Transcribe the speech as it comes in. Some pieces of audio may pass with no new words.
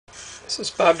This is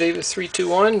Bob Davis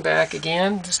 321 back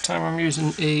again. This time I'm using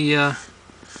a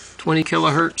 20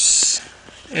 kilohertz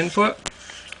input.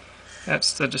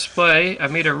 That's the display. I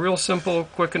made a real simple,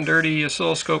 quick and dirty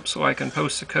oscilloscope so I can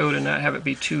post the code and not have it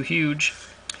be too huge.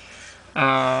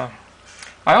 I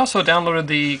also downloaded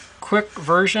the quick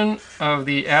version of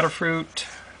the Adafruit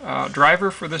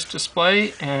driver for this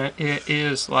display, and it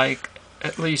is like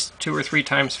at least 2 or 3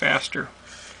 times faster.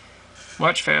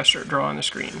 Much faster at drawing the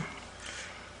screen.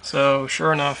 So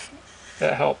sure enough,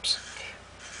 that helps.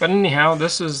 But anyhow,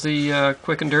 this is the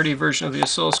quick and dirty version of the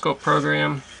oscilloscope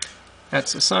program.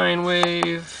 That's a sine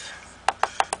wave.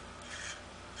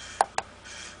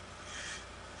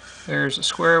 There's a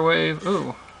square wave.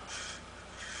 Ooh.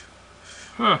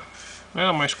 Huh.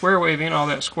 Well, my square wave ain't all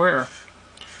that square.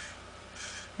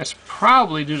 That's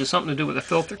probably due to something to do with the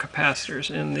filter capacitors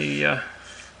in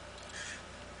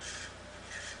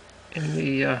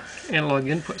the analog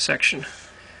input section.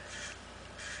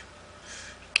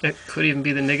 It could even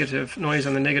be the negative noise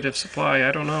on the negative supply.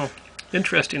 I don't know.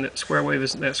 Interesting that square wave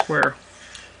isn't that square.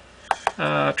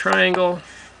 Triangle.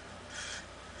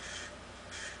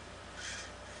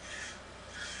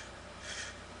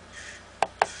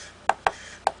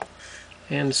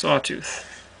 And sawtooth.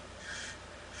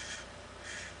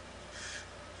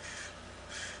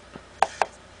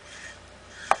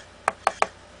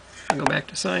 I'll go back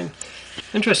to sine.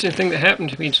 Interesting thing that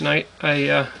happened to me tonight.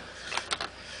 I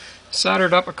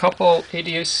soldered up a couple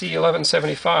ADC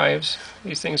 1175s.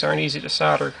 These things aren't easy to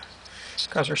solder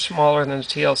because they're smaller than the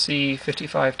TLC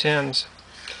 5510s.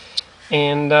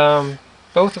 And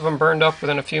both of them burned up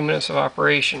within a few minutes of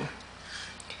operation.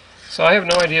 So I have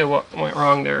no idea what went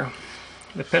wrong there.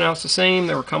 The pinout's the same,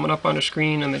 they were coming up on the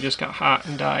screen and they just got hot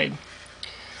and died.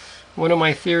 One of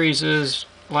my theories is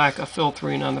lack of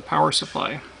filtering on the power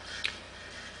supply.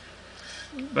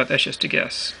 But that's just a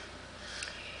guess.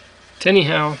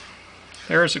 Anyhow,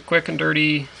 there's a quick and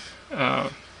dirty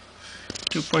 2.8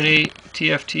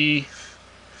 TFT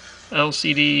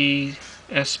LCD,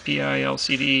 SPI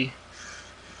LCD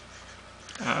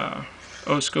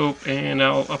Oscope, and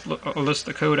I'll list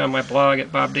the code on my blog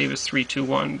at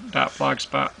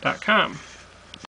bobdavis321.blogspot.com.